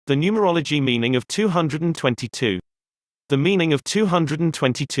The numerology meaning of 222. The meaning of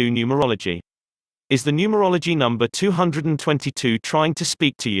 222 numerology. Is the numerology number 222 trying to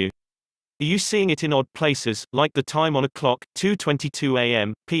speak to you? Are you seeing it in odd places, like the time on a clock, 2:22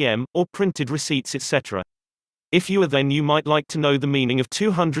 a.m., p.m., or printed receipts, etc.? If you are, then you might like to know the meaning of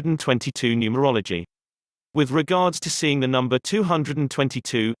 222 numerology. With regards to seeing the number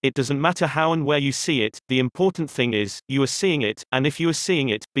 222, it doesn't matter how and where you see it, the important thing is, you are seeing it, and if you are seeing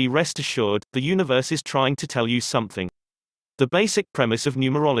it, be rest assured, the universe is trying to tell you something. The basic premise of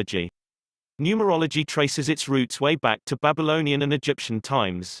numerology. Numerology traces its roots way back to Babylonian and Egyptian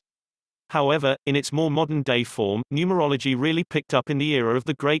times. However, in its more modern-day form, numerology really picked up in the era of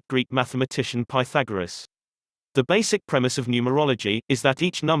the great Greek mathematician Pythagoras. The basic premise of numerology is that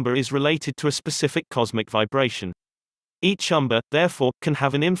each number is related to a specific cosmic vibration. Each number, therefore, can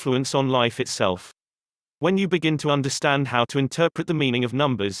have an influence on life itself. When you begin to understand how to interpret the meaning of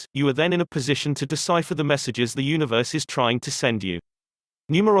numbers, you are then in a position to decipher the messages the universe is trying to send you.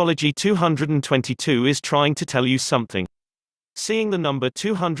 Numerology 222 is trying to tell you something. Seeing the number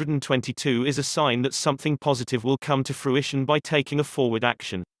 222 is a sign that something positive will come to fruition by taking a forward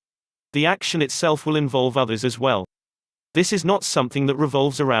action. The action itself will involve others as well. This is not something that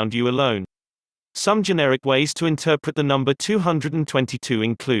revolves around you alone. Some generic ways to interpret the number 222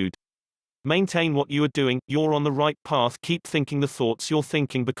 include: maintain what you are doing, you're on the right path, keep thinking the thoughts you're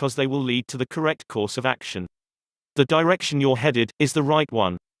thinking because they will lead to the correct course of action. The direction you're headed is the right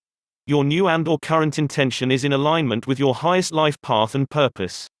one. Your new and/or current intention is in alignment with your highest life path and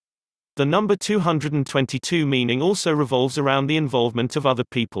purpose. The number 222 meaning also revolves around the involvement of other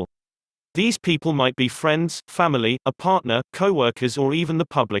people. These people might be friends, family, a partner, co-workers, or even the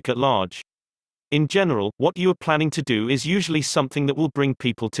public at large. In general, what you are planning to do is usually something that will bring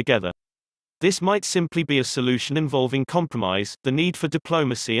people together. This might simply be a solution involving compromise, the need for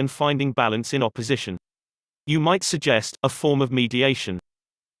diplomacy, and finding balance in opposition. You might suggest a form of mediation.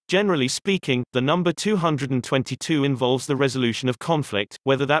 Generally speaking, the number 222 involves the resolution of conflict,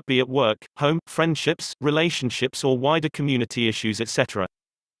 whether that be at work, home, friendships, relationships, or wider community issues, etc.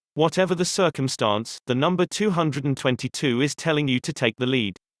 Whatever the circumstance, the number 222 is telling you to take the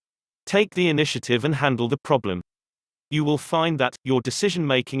lead. Take the initiative and handle the problem. You will find that your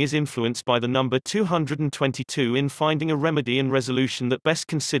decision-making is influenced by the number 222 in finding a remedy and resolution that best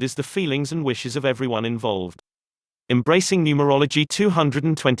considers the feelings and wishes of everyone involved. Embracing numerology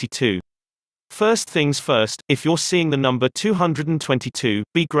 222. First things first, if you're seeing the number 222,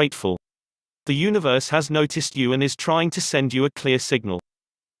 be grateful. The universe has noticed you and is trying to send you a clear signal.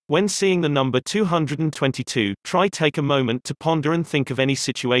 When seeing the number 222, take a moment to ponder and think of any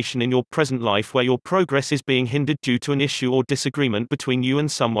situation in your present life where your progress is being hindered due to an issue or disagreement between you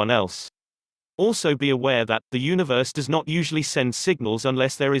and someone else. Also be aware that the universe does not usually send signals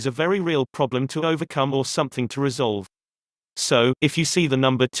unless there is a very real problem to overcome or something to resolve. So, if you see the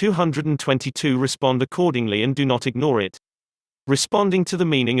number 222, respond accordingly and do not ignore it. Responding to the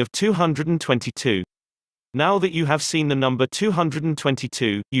meaning of 222. Now that you have seen the number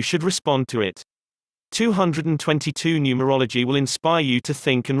 222, you should respond to it. 222 numerology will inspire you to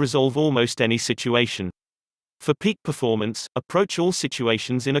think and resolve almost any situation. For peak performance, approach all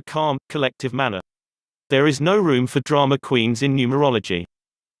situations in a calm, collective manner. There is no room for drama queens in numerology.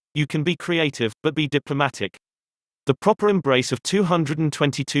 You can be creative, but be diplomatic. The proper embrace of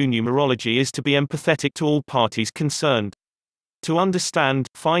 222 numerology is to be empathetic to all parties concerned. To understand,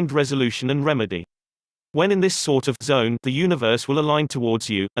 find resolution and remedy. When in this sort of zone, the universe will align towards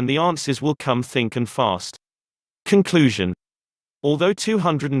you, and the answers will come thick and fast. Conclusion. Although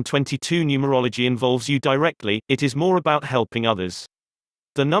 222 numerology involves you directly, it is more about helping others.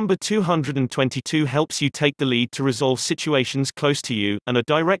 The number 222 helps you take the lead to resolve situations close to you, and are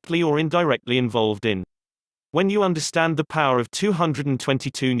directly or indirectly involved in. When you understand the power of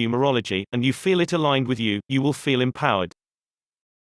 222 numerology, and you feel it aligned with you, you will feel empowered.